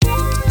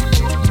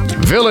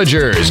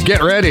Villagers,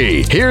 get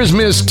ready. Here's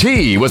Miss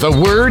T with a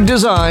word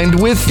designed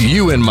with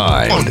you in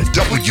mind. On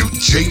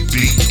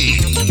WJBE.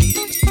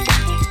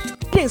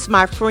 Greetings,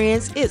 my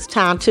friends. It's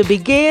time to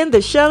begin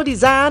the show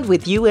designed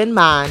with you in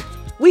mind.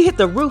 We hit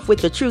the roof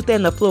with the truth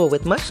and the floor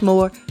with much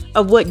more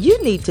of what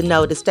you need to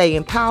know to stay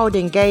empowered,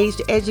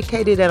 engaged,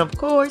 educated, and of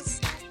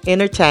course,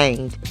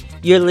 entertained.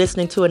 You're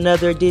listening to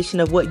another edition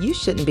of What You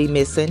Shouldn't Be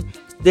Missing.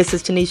 This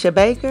is Tanisha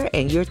Baker,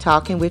 and you're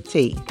talking with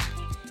T.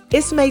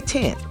 It's May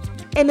 10th,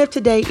 and if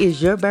today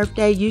is your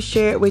birthday, you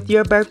share it with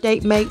your birthday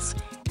mates,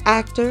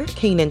 actor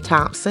Kenan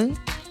Thompson,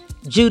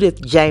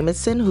 Judith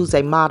Jamison, who's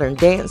a modern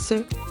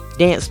dancer,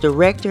 dance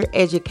director,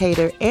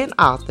 educator, and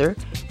author,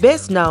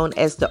 best known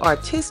as the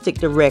artistic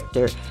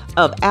director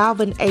of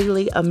Alvin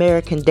Ailey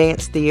American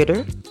Dance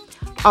Theater.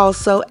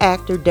 Also,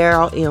 actor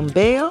Daryl M.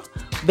 Bell,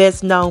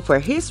 best known for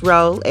his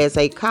role as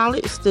a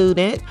college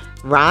student,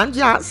 Ron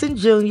Johnson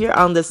Jr.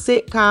 on the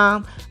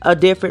sitcom A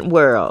Different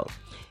World.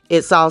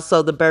 It's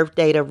also the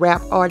birthday of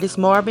rap artist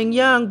Marvin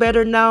Young,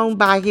 better known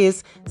by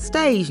his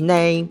stage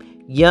name,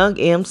 Young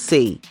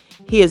MC.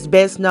 He is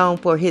best known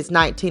for his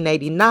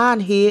 1989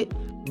 hit,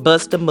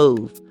 Bust a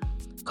Move.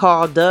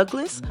 Carl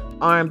Douglas,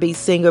 R&B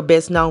singer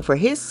best known for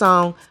his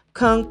song,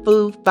 Kung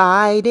Fu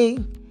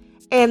Fighting.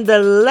 And the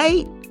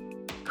late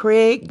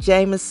Craig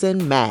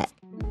Jameson Mack,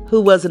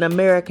 who was an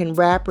American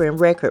rapper and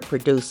record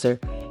producer.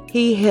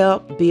 He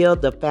helped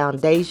build the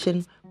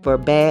foundation for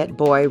Bad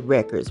Boy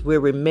Records. We're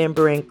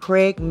remembering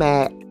Craig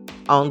Mack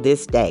on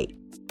this date.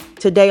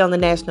 Today on the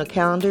national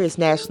calendar is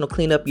National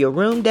Clean Up Your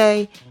Room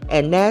Day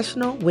and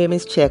National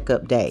Women's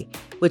Checkup Day,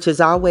 which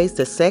is always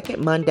the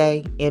second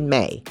Monday in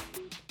May.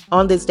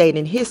 On this date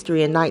in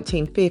history in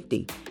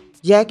 1950,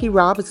 Jackie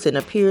Robinson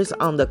appears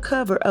on the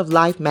cover of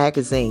Life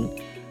magazine,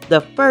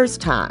 the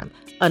first time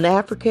an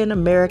African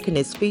American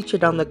is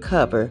featured on the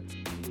cover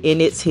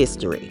in its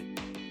history.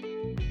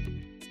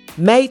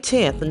 May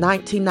 10th,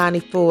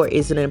 1994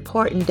 is an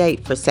important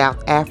date for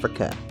South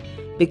Africa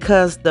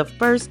because the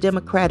first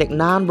democratic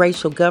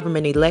non-racial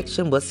government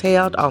election was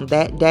held on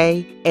that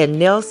day and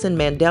Nelson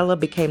Mandela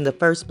became the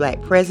first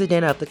black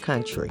president of the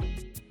country.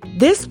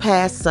 This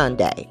past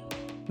Sunday,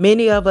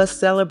 many of us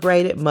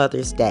celebrated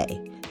Mother's Day,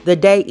 the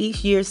day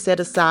each year set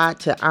aside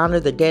to honor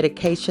the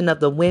dedication of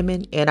the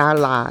women in our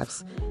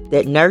lives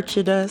that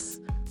nurtured us,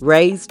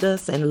 raised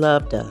us, and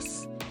loved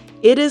us.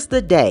 It is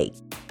the day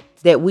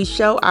that we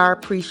show our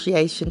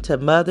appreciation to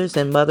mothers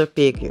and mother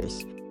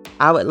figures.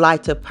 I would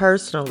like to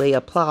personally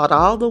applaud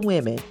all the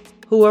women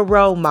who are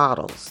role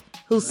models,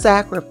 who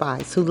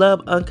sacrifice, who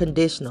love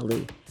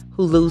unconditionally,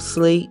 who lose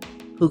sleep,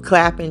 who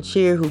clap and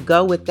cheer, who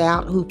go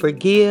without, who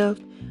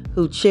forgive,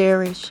 who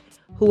cherish,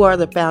 who are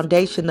the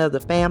foundation of the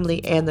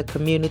family and the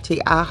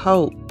community. I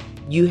hope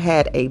you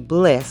had a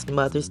blessed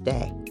Mother's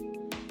Day.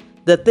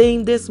 The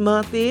theme this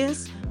month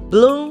is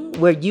Bloom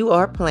Where You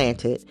Are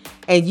Planted,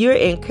 and you're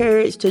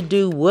encouraged to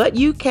do what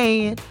you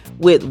can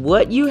with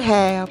what you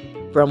have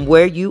from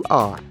where you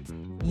are.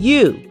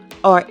 You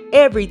are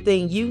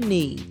everything you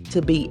need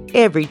to be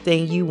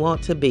everything you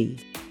want to be.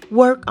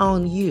 Work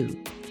on you.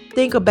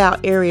 Think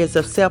about areas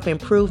of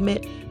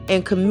self-improvement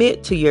and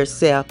commit to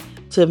yourself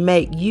to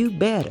make you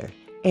better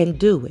and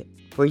do it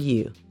for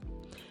you.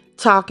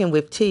 Talking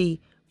with T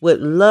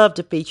would love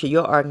to feature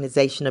your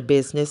organization or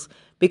business.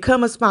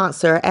 Become a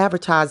sponsor or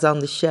advertise on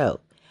the show.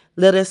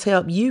 Let us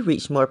help you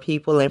reach more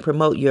people and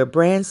promote your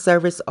brand,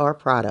 service, or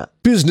product.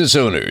 Business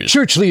owners,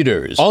 church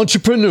leaders,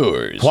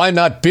 entrepreneurs, why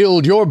not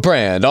build your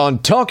brand on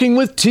Talking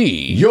with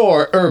T,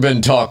 your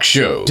urban talk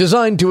show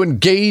designed to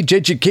engage,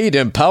 educate,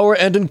 empower,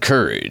 and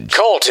encourage.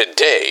 Call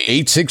today,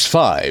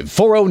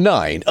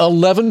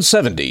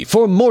 865-409-1170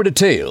 for more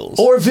details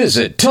or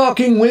visit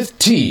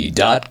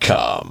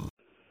talkingwitht.com.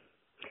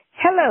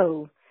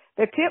 Hello.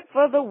 The tip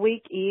for the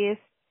week is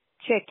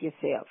check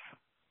yourself.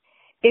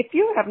 If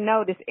you have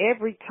noticed,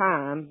 every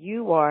time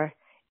you are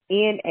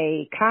in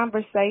a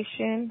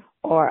conversation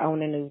or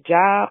on a new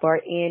job or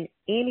in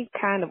any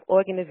kind of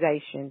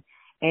organization,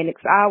 and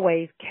it's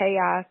always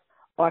chaos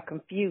or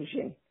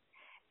confusion,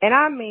 and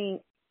I mean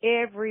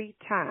every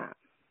time,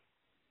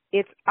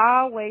 it's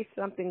always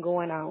something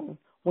going on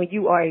when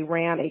you are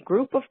around a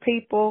group of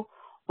people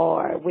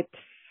or with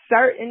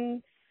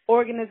certain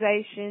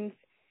organizations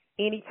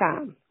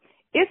anytime.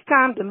 It's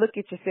time to look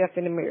at yourself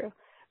in the mirror,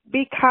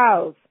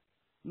 because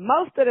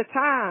most of the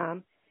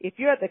time, if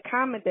you're the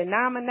common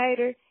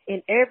denominator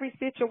in every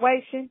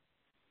situation,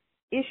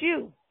 it's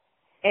you.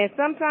 And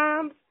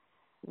sometimes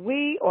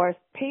we or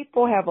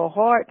people have a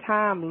hard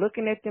time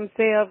looking at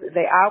themselves.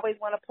 They always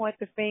want to point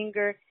the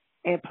finger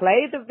and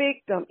play the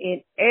victim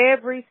in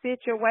every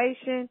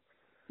situation.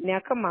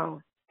 Now, come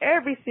on.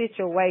 Every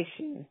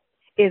situation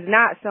is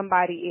not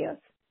somebody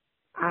else.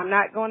 I'm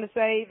not going to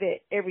say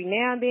that every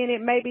now and then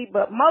it may be,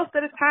 but most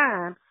of the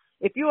time,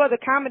 if you are the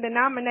common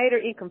denominator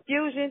in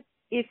confusion,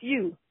 it's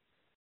you.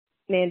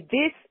 And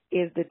this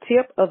is the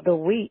tip of the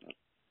week,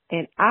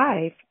 and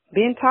I've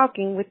been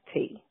talking with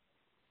T.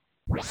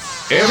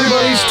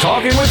 Everybody's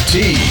Talking with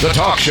T, the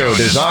talk show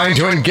designed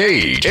to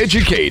engage,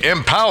 educate,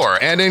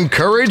 empower, and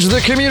encourage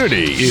the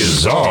community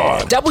is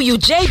on.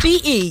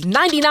 WJBE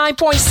 99.7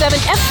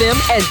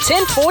 FM and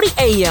 1040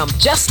 AM.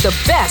 Just the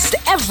best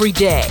every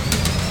day.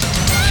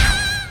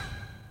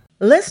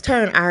 Let's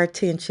turn our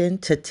attention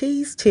to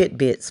T's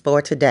Tidbits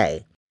for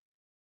today.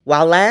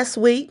 While last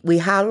week we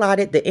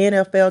highlighted the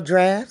NFL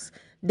drafts,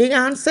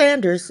 Deion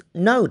Sanders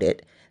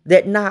noted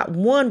that not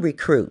one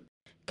recruit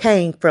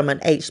came from an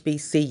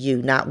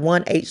HBCU. Not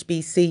one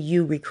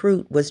HBCU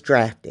recruit was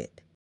drafted.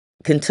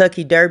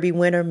 Kentucky Derby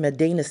winner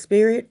Medina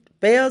Spirit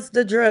fails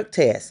the drug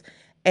test,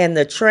 and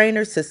the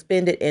trainer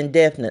suspended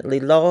indefinitely.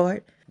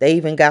 Lord, they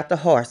even got the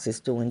horses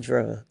doing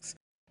drugs.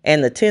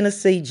 And the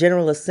Tennessee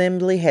General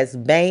Assembly has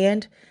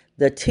banned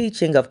the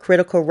teaching of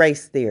critical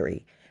race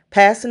theory,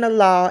 passing a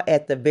law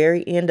at the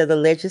very end of the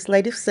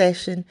legislative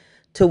session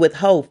to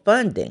withhold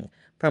funding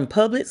from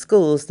public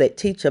schools that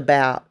teach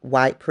about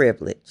white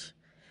privilege.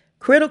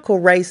 Critical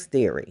race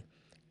theory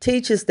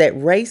teaches that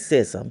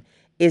racism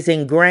is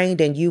ingrained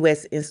in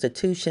U.S.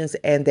 institutions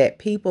and that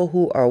people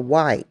who are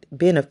white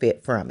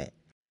benefit from it.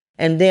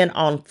 And then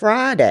on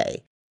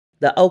Friday,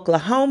 the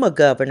Oklahoma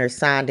governor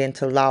signed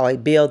into law a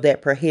bill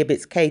that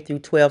prohibits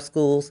K-12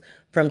 schools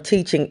from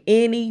teaching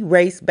any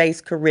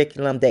race-based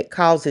curriculum that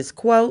causes,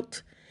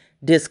 quote,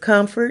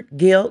 discomfort,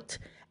 guilt,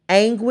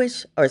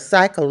 anguish, or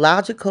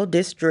psychological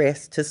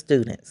distress to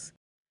students.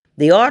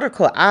 The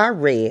article I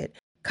read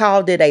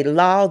called it a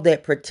law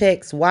that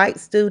protects white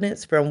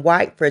students from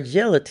white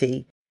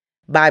fragility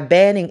by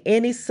banning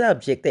any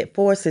subject that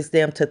forces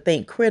them to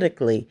think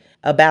critically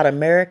about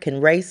American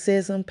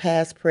racism,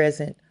 past,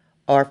 present,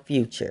 or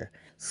future.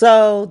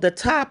 So the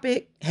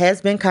topic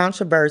has been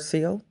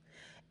controversial,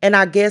 and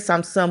I guess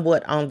I'm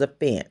somewhat on the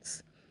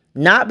fence.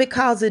 Not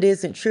because it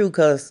isn't true,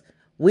 because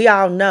we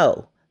all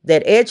know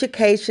that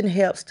education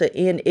helps to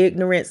end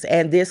ignorance,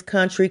 and this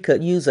country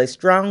could use a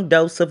strong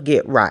dose of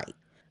get right.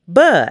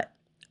 But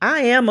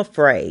I am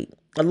afraid,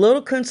 a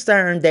little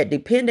concerned that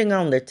depending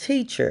on the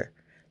teacher,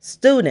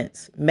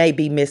 students may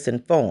be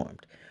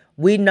misinformed.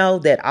 We know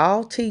that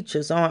all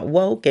teachers aren't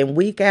woke, and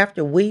week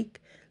after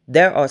week,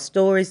 there are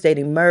stories that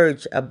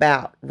emerge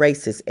about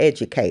racist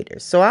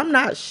educators. So I'm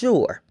not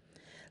sure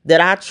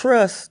that I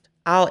trust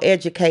all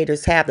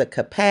educators have the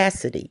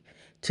capacity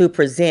to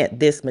present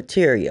this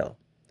material.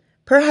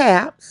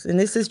 Perhaps, and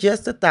this is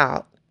just a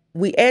thought,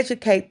 we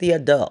educate the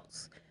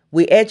adults.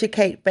 We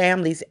educate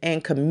families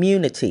and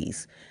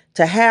communities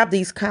to have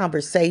these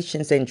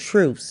conversations and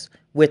truths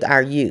with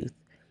our youth.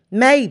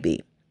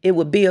 Maybe it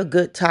would be a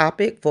good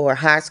topic for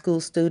high school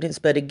students,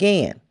 but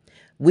again,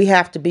 we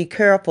have to be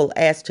careful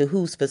as to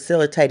who's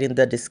facilitating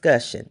the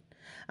discussion.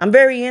 I'm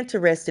very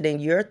interested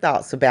in your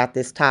thoughts about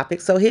this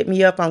topic, so hit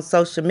me up on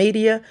social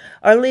media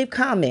or leave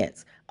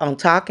comments on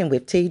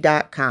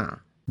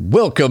talkingwitht.com.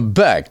 Welcome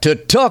back to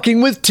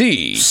Talking with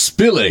T,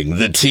 spilling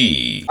the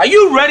tea. Are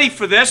you ready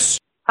for this?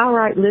 All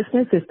right,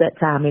 listeners, it's that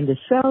time in the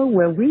show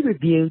where we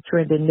review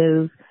trending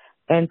news.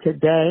 And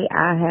today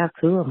I have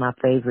two of my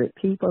favorite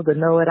people, the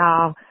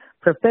know-it-all,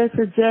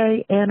 Professor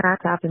J and our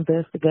top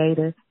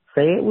investigator,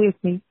 say it with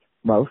me,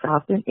 most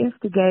often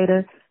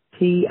instigator,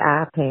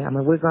 T.I. Pam.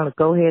 And we're going to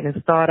go ahead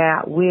and start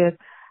out with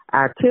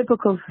our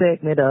typical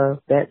segment of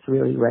That's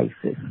Really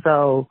Racist.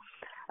 So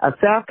a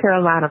South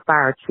Carolina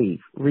fire chief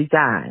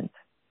resigned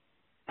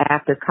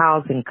after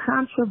causing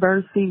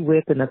controversy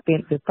with an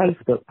offensive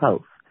Facebook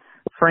post.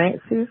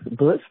 Francis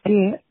Bush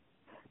Kent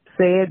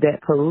said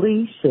that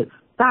police should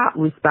stop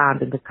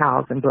responding to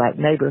calls in black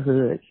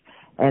neighborhoods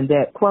and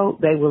that,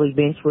 quote, they will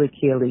eventually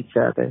kill each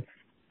other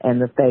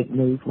and the fake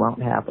news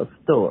won't have a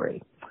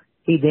story.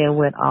 He then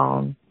went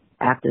on,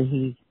 after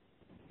he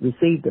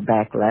received the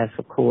backlash,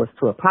 of course,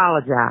 to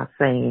apologize,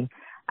 saying,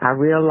 I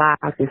realize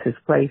this has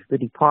placed the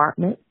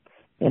department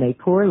in a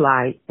poor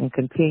light and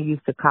continues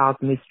to cause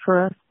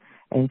mistrust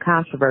and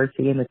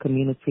controversy in the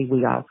community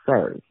we all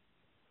serve.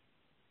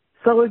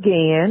 So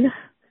again,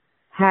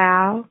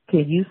 how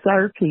can you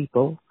serve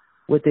people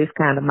with this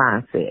kind of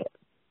mindset?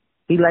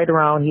 Later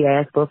on, he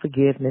asked for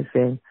forgiveness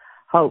and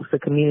hopes the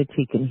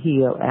community can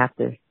heal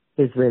after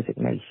his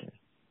resignation.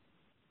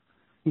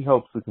 He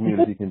hopes the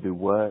community can do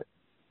what?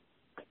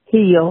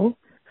 Heal,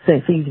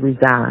 since he's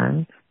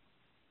resigned.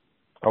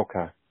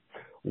 Okay.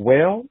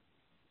 Well,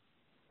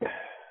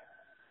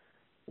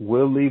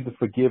 we'll leave the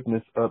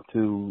forgiveness up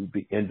to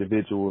the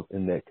individuals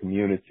in that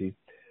community.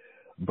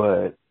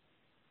 But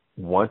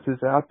once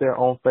it's out there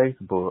on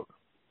Facebook,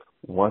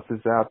 once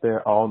it's out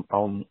there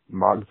on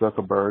Mark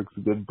Zuckerberg's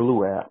Good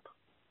Blue app,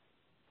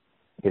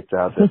 it's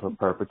out there for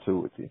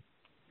perpetuity.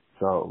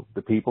 So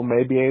the people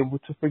may be able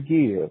to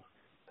forgive,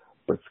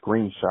 but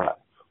screenshots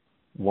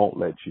won't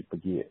let you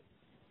forget.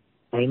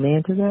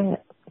 Amen to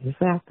that.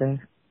 It's out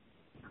there.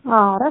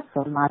 Oh, that's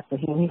so nice to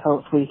hear. He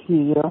hopes we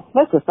heal.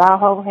 Let's just all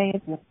hold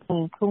hands and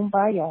sing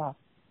Kumbaya.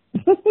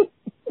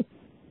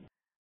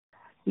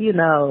 You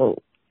know,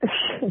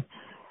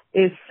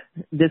 it's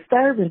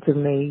disturbing to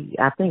me.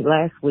 I think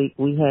last week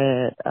we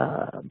had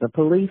the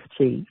police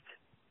chief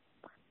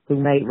who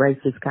made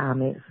racist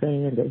comments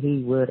saying that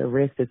he would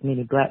arrest as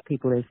many black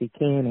people as he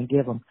can and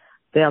give them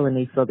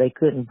felonies so they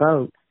couldn't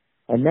vote.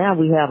 And now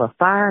we have a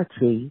fire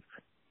chief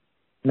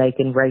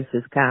making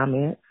racist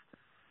comments.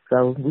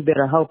 So we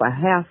better hope our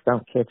house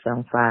don't catch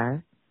on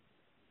fire.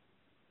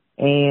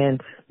 And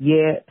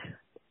yet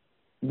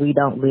we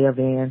don't live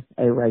in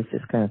a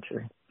racist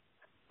country.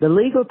 The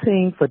legal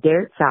team for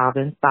Derek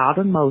Chauvin filed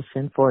a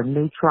motion for a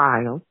new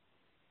trial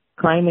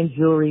claiming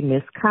jury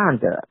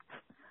misconduct.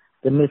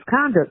 The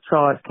misconduct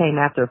charge came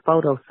after a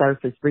photo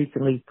surfaced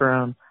recently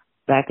from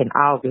back in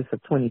August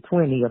of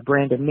 2020 of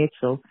Brandon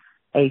Mitchell,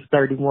 age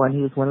 31.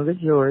 He was one of the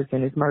jurors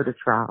in his murder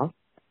trial.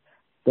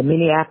 The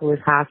Minneapolis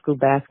high school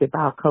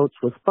basketball coach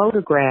was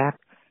photographed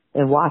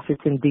in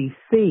Washington,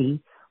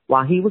 D.C.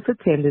 while he was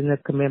attending the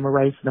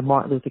commemoration of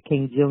Martin Luther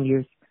King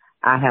Jr.'s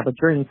I Have a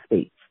Dream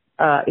speech.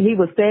 He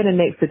was standing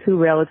next to two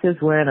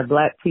relatives wearing a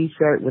black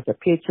T-shirt with a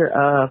picture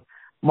of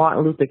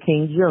Martin Luther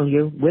King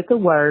Jr. with the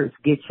words,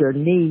 "Get your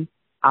knee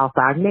off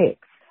our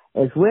necks,"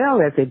 as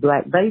well as a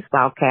black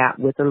baseball cap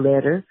with the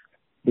letters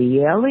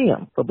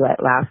BLM for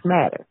Black Lives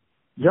Matter.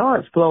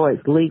 George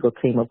Floyd's legal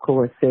team, of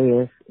course,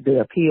 says the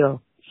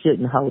appeal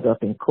shouldn't hold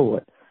up in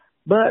court,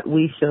 but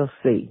we shall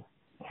see.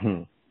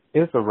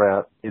 It's a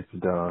wrap. It's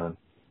done.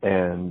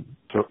 And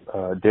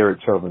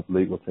Derek Chauvin's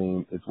legal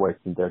team is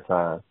wasting their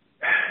time.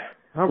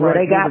 All well, right,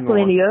 they got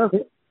plenty of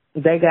it.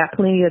 They got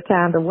plenty of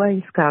time to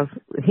waste because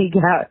he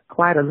got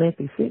quite a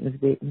lengthy sentence,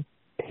 didn't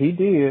he? He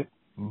did.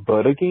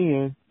 But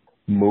again,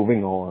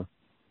 moving on.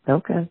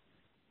 Okay.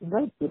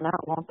 They do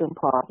not want them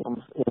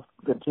problems if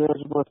the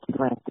judge was to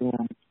grant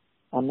them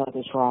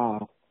another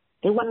trial.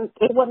 It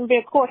wouldn't be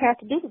a courthouse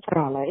to do the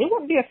trial at. It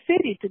wouldn't be a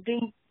city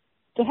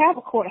to have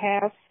a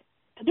courthouse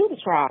to do the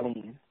trial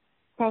in.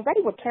 Because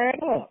they would tear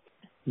it up.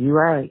 You're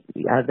right.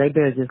 They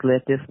better just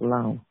let this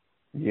alone.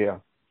 Yeah.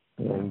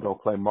 And go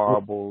play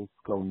marbles,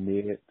 go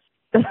knit,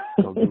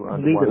 go do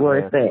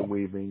underwater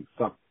weaving,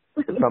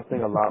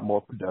 something a lot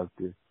more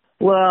productive.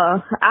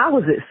 Well, I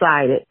was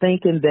excited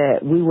thinking that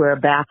we were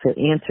about to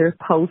enter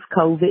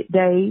post-COVID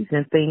days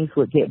and things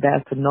would get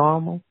back to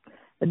normal.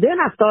 And then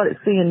I started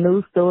seeing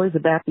news stories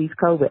about these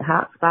COVID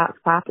hotspots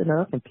popping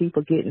up and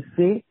people getting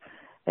sick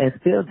and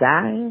still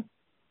dying.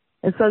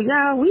 And so,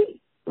 yeah,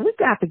 we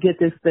got to get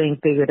this thing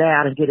figured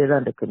out and get it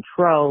under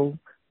control.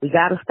 We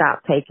got to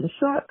stop taking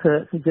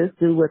shortcuts and just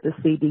do what the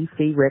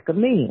CDC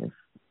recommends.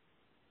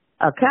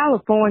 A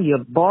California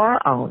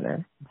bar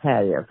owner,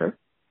 however,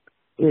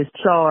 is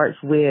charged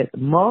with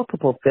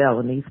multiple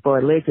felonies for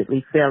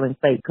allegedly selling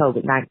fake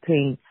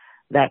COVID-19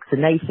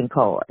 vaccination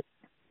cards.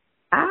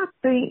 I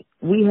think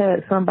we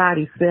had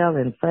somebody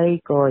selling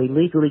fake or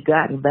illegally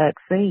gotten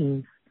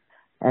vaccines,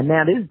 and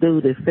now this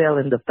dude is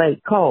selling the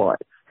fake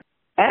cards.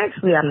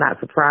 Actually, I'm not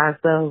surprised,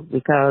 though,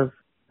 because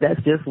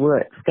that's just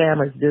what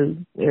scammers do.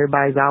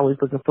 Everybody's always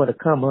looking for the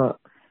come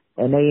up,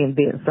 and they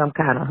invent some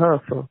kind of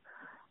hustle.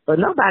 But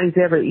nobody's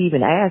ever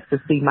even asked to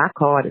see my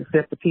card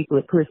except the people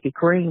at Krispy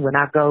Kreme when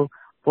I go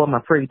for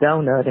my free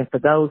donut. And for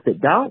those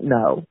that don't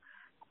know,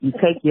 you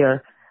take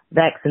your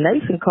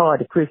vaccination card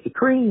to Krispy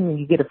Kreme and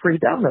you get a free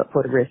donut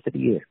for the rest of the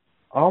year.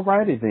 All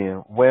righty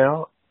then.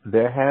 Well,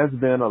 there has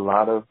been a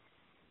lot of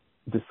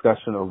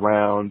discussion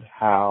around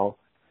how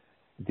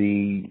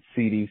the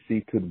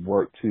CDC could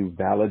work to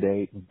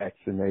validate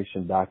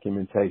vaccination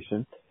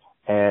documentation.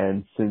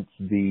 And since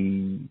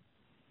the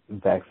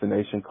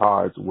vaccination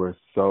cards were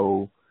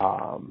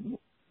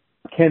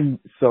can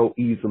so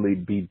easily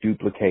be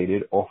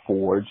duplicated or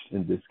forged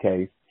in this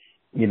case,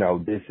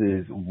 this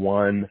is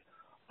one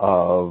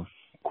of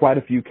quite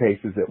a few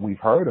cases that we've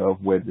heard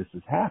of where this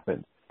has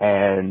happened.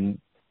 And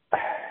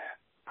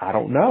I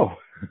don't know.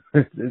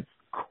 It's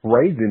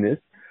craziness.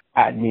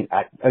 I mean,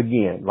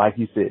 again, like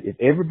you said, if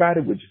everybody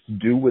would just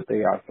do what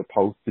they are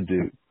supposed to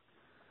do,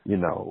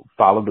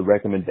 follow the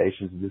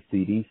recommendations of the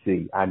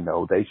CDC. I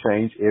know they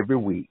change every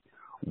week.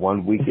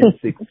 1 week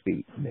it's 6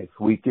 feet. Next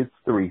week it's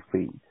 3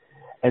 feet.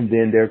 And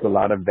then there's a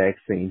lot of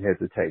vaccine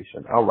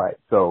hesitation. All right.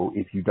 So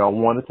if you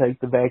don't want to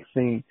take the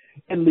vaccine,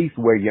 at least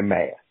wear your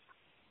mask.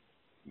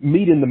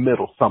 Meet in the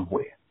middle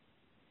somewhere.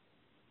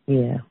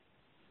 Yeah.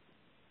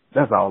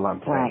 That's all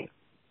I'm saying. Right.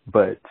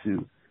 But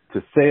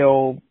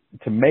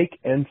to make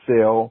and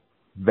sell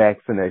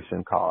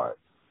vaccination cards,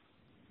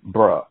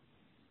 bruh,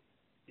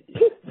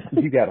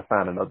 you got to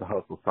find another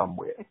hustle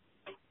somewhere.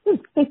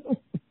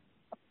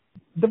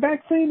 The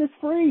vaccine is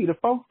free. The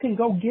folks can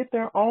go get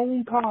their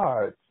own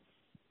cards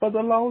for the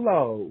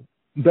low,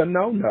 the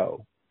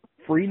no,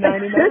 free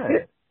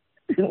 99.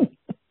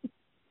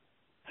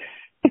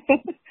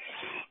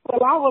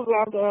 Well, I was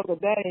out the other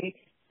day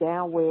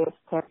down West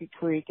Turkey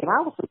Creek, and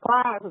I was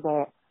surprised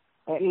that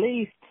at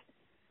least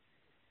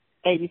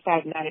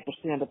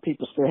 85-90% of the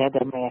people still had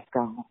their mask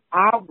on.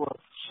 I was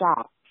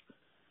shocked,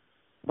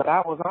 but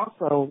I was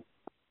also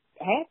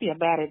happy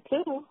about it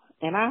too.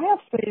 And I have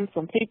seen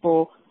some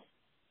people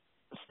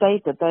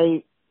state that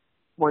they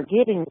were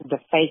getting the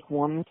fake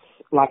ones,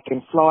 like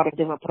in Florida,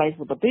 different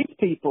places, but these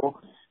people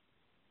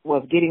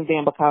was getting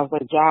them because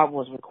their job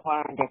was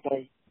requiring that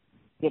they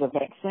get a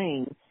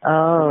vaccine.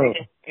 Oh.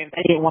 And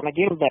they didn't want to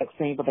get a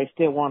vaccine, but they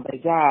still wanted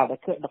their job. They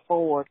couldn't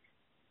afford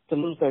to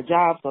lose their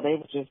job, so they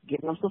were just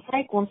getting them some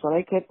fake ones so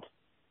they could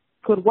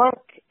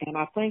work. And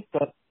I think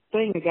the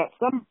thing that got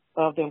some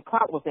of them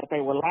caught was that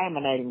they were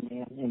laminating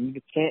them, and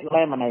you can't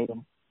laminate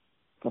them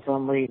for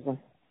some reason.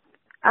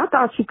 I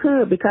thought you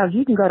could, because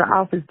you can go to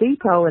Office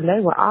Depot and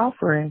they were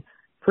offering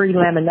free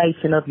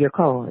lamination of your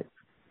cards.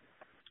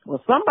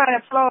 Well, somebody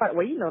at Florida,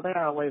 well, you know,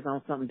 they're always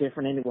on something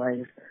different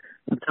anyways.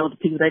 I told the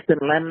people they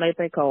couldn't laminate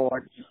their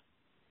cards.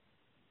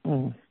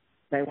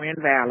 They were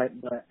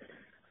invalid, but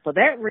for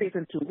that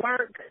reason to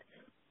work,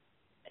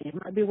 it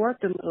might be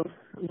worth a little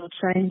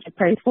change to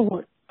pay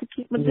for it to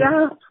keep my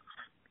job.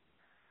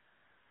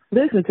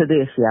 Listen to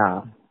this,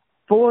 y'all.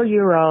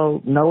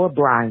 4-year-old Noah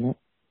Bryant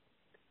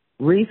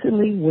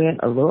recently went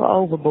a little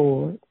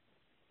overboard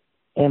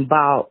and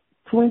bought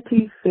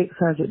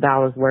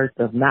 $2,600 worth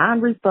of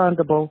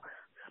non-refundable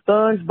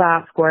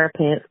SpongeBob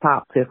SquarePants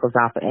popsicles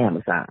off of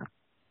Amazon.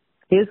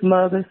 His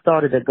mother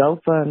started a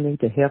GoFundMe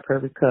to help her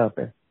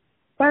recover.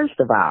 First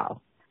of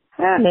all,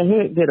 how in the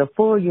heck did a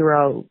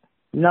 4-year-old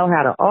know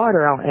how to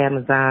order on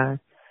Amazon?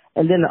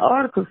 And then the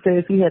article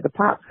says he had the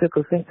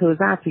popsicle sent to his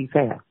auntie's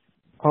house.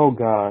 Oh,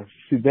 gosh.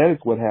 See, that is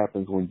what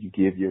happens when you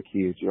give your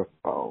kids your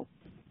phone.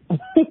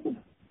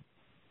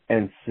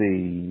 And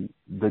see,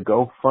 the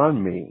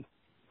GoFundMe,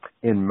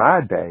 in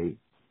my day,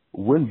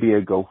 wouldn't be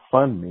a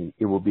GoFundMe.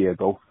 It would be a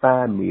Go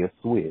Find Me a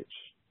Switch.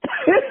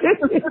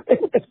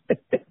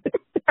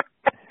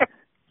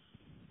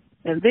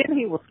 And then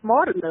he was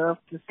smart enough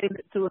to send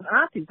it to his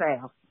auntie's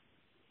house.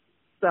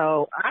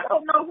 So I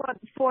don't know what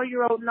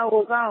 4-year-old Noah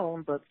was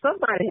on, but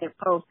somebody had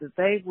posted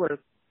they would have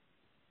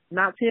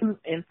knocked him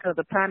into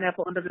the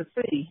pineapple under the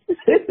sea.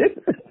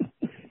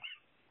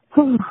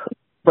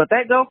 But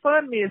that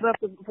GoFundMe is up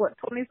to, what,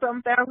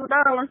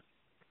 $20,000?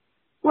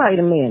 Wait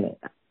a minute.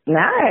 Now,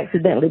 I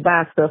accidentally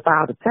buy stuff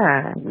all the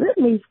time. Let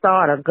me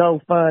start a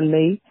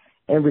GoFundMe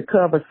and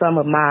recover some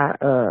of my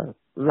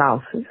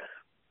losses.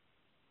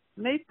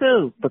 Me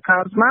too,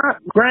 because my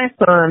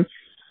grandson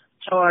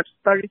charged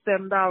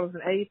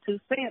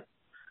 $37.82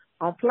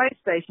 on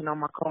PlayStation on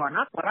my card,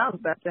 and I thought I was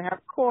about to have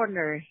a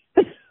coronary.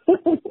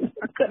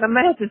 I couldn't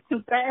imagine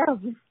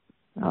 $2,000.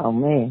 Oh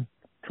man,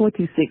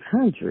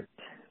 $2,600.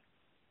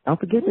 Don't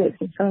forget that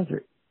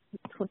 $600.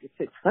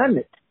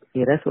 $2,600.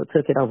 Yeah, that's what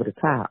took it over the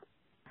top.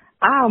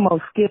 I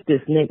almost skipped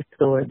this next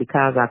story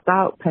because I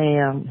thought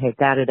Pam had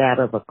got it out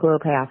of a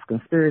Clubhouse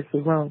conspiracy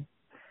room,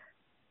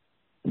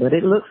 but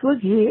it looks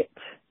legit.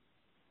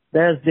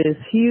 There's this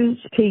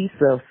huge piece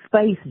of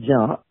space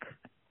junk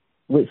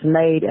which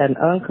made an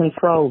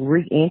uncontrolled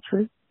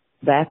re-entry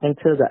back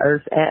into the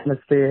Earth's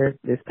atmosphere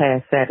this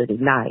past Saturday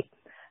night.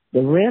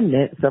 The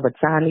remnants of a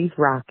Chinese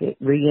rocket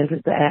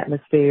re-entered the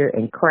atmosphere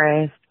and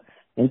crashed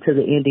into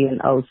the Indian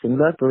Ocean.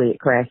 Luckily, it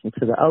crashed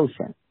into the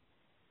ocean.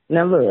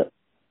 Now, look,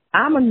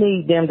 I'm going to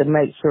need them to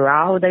make sure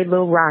all of their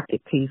little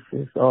rocket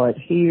pieces are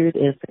adhered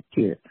and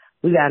secure.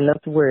 We got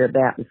enough to worry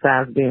about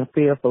besides being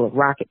fearful of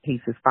rocket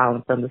pieces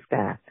falling from the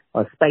sky,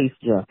 or space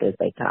junk, as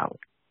they call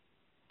it.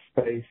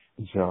 Space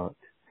junk.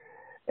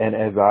 And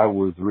as I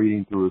was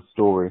reading through a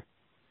story,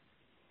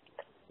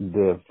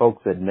 the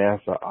folks at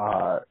NASA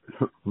are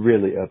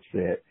really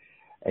upset.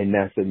 A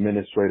NASA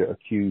administrator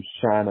accused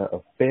China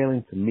of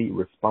failing to meet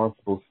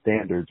responsible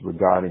standards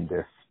regarding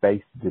their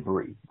space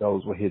debris.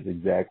 Those were his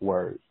exact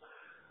words.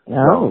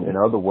 Oh. So, in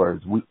other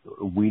words,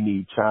 we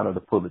need China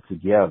to pull it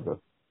together.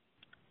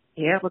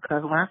 Yeah,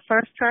 because when I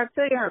first tried to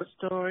tell you the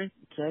story,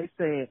 Jay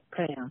said,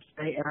 Pam,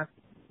 stay out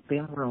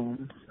them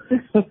rooms.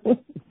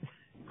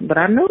 But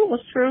I knew it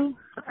was true.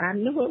 I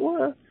knew it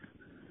was.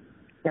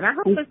 And I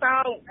hope it's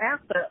all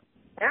after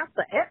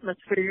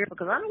atmosphere,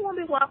 because I don't want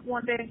to be walking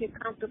one day and get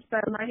conked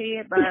upside my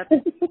head by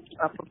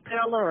a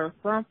propeller or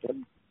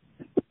something.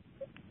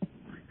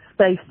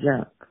 Space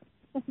junk.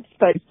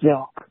 Space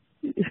junk.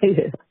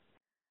 Yeah.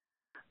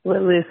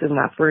 Well, listen,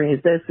 my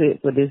friends, that's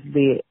it for this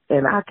bit.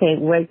 And I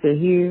can't wait to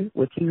hear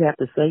what you have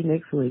to say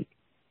next week.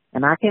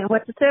 And I can't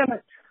wait to tell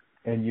it.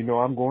 And you know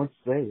I'm going to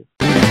say it.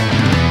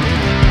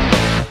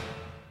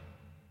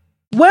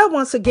 Well,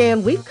 once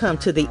again, we've come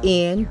to the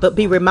end, but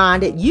be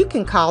reminded you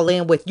can call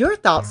in with your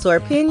thoughts or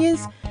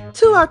opinions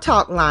to our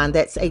talk line.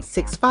 That's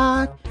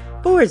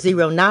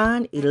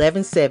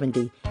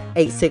 865-409-1170,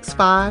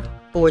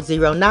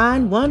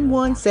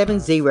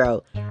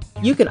 865-409-1170.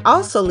 You can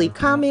also leave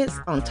comments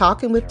on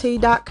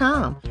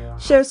talkingwitht.com.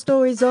 Share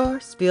stories or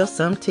spill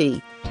some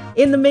tea.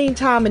 In the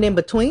meantime and in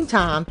between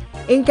time,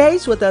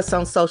 engage with us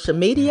on social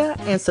media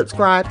and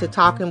subscribe to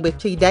Talking with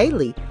T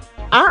Daily,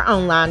 our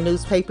online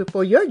newspaper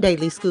for your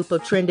daily scoop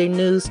of trending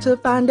news to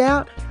find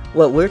out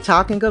what we're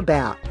talking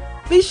about.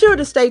 Be sure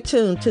to stay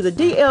tuned to the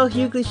D.L.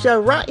 Hughley Show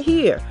right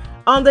here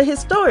on the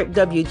historic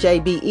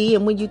WJBE,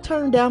 and when you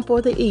turn down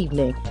for the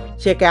evening,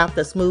 Check out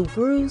the smooth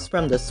grooves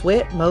from the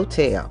Sweat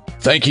Motel.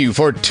 Thank you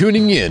for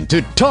tuning in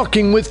to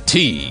Talking with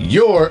T,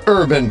 your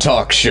urban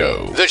talk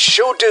show. The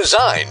show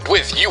designed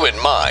with you in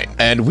mind.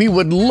 And we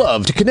would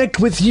love to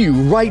connect with you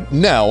right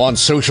now on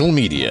social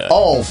media.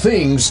 All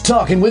things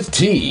Talking with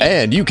T.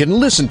 And you can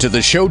listen to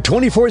the show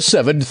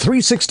 24/7,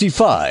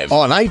 365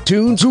 on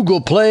iTunes, Google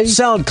Play,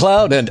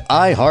 SoundCloud, and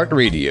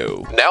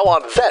iHeartRadio. Now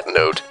on that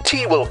note,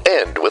 T will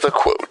end with a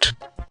quote.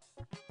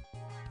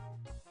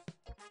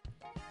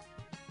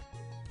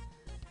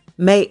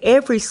 May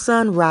every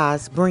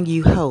sunrise bring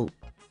you hope,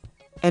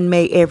 and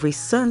may every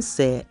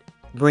sunset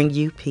bring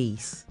you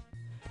peace.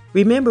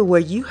 Remember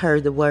where you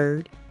heard the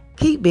word.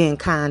 Keep being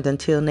kind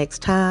until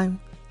next time.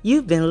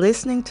 You've been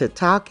listening to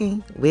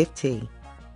Talking with T.